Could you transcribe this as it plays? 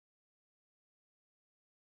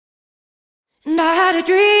And I had a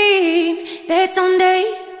dream that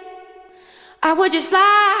someday I would just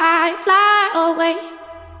fly away.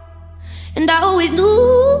 And I always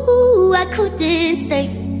knew I couldn't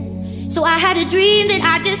stay, so I had a dream that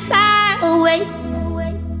I'd just fly away.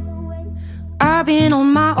 I've been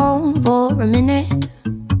on my own for a minute.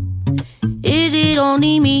 Is it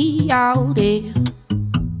only me out there,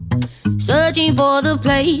 searching for the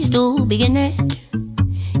place to begin it?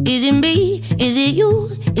 Is it me? Is it you?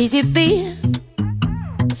 Is it fear?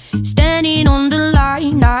 Standing on the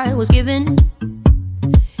line I was given,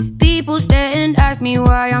 people stare and ask me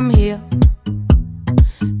why I'm here.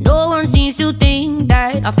 No one seems to think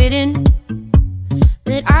that I fit in,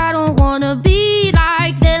 but I don't wanna be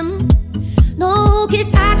like them. No,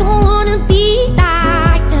 'cause I don't wanna be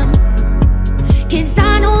like them. 'Cause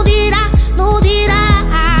I know that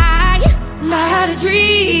and I had a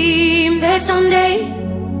dream that someday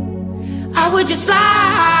I would just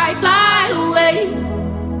fly away.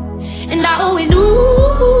 And I always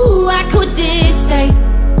knew I couldn't stay,